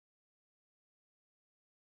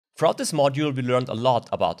Throughout this module, we learned a lot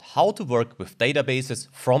about how to work with databases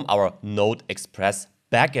from our Node Express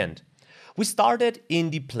backend. We started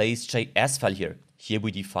in the place.js file here. Here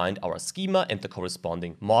we defined our schema and the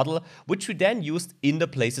corresponding model, which we then used in the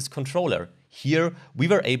places controller. Here we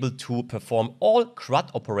were able to perform all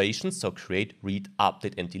CRUD operations, so create, read,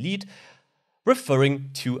 update, and delete,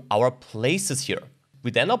 referring to our places here.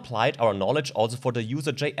 We then applied our knowledge also for the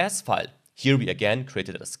user.js file. Here we again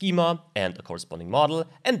created a schema and a corresponding model,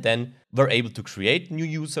 and then were able to create new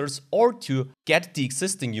users or to get the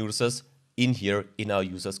existing users in here in our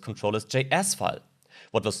users controllers.js file.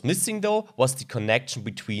 What was missing though was the connection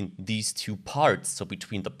between these two parts, so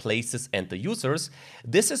between the places and the users.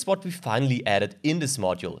 This is what we finally added in this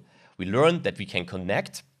module. We learned that we can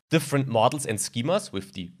connect different models and schemas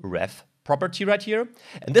with the ref property right here,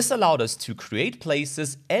 and this allowed us to create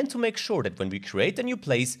places and to make sure that when we create a new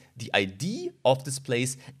place, the ID of this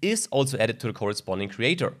place is also added to the corresponding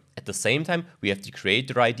creator. At the same time, we have the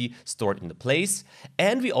creator ID stored in the place,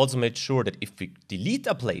 and we also made sure that if we delete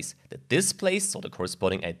a place, that this place, so the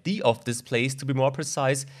corresponding ID of this place to be more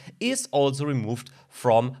precise, is also removed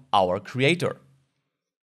from our creator.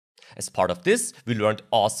 As part of this, we learned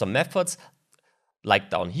awesome methods like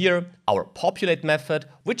down here, our populate method,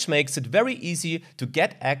 which makes it very easy to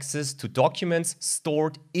get access to documents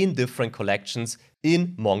stored in different collections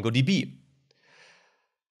in MongoDB.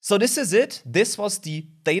 So this is it. This was the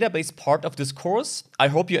database part of this course. I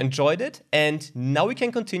hope you enjoyed it. And now we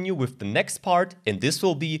can continue with the next part, and this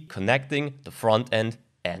will be connecting the front end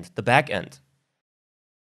and the back end.